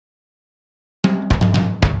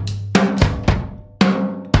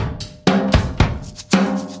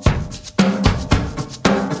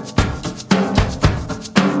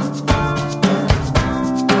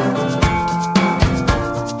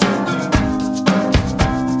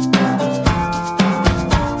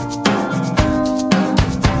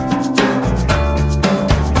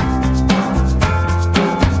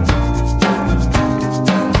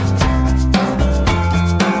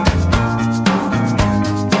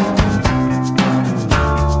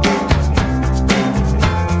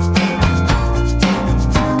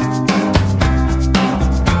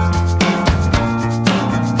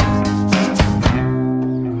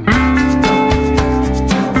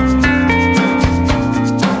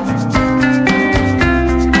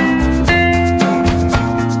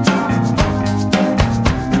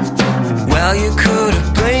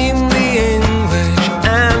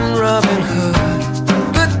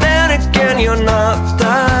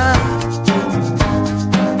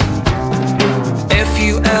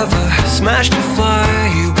smashed to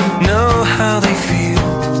fly, you know how they feel.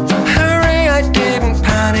 Hurry, I didn't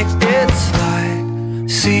panic, it's like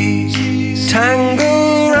seas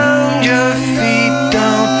tangle round your feet.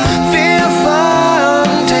 Don't feel far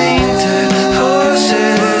untainted.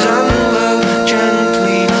 Horses unload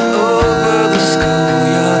gently over the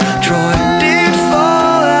schoolyard. Troy did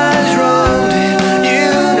fall as Rome did.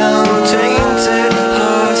 You know, tainted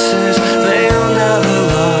horses, they'll never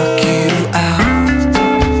lock you out.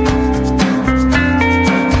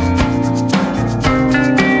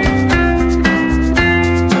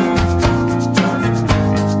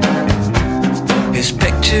 His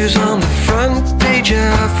picture's on the front page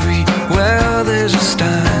everywhere there's a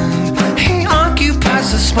stand. He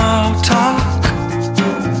occupies the small talk.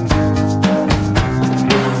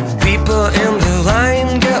 People in the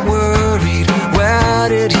line get worried. Where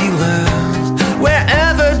did he learn?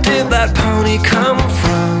 Wherever did that pony come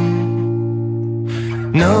from?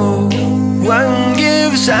 No one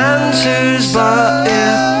gives answers, but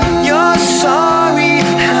if you're sorry,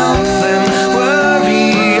 help them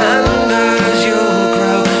worry, and as you'll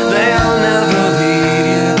grow, they'll never leave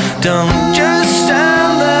you. Don't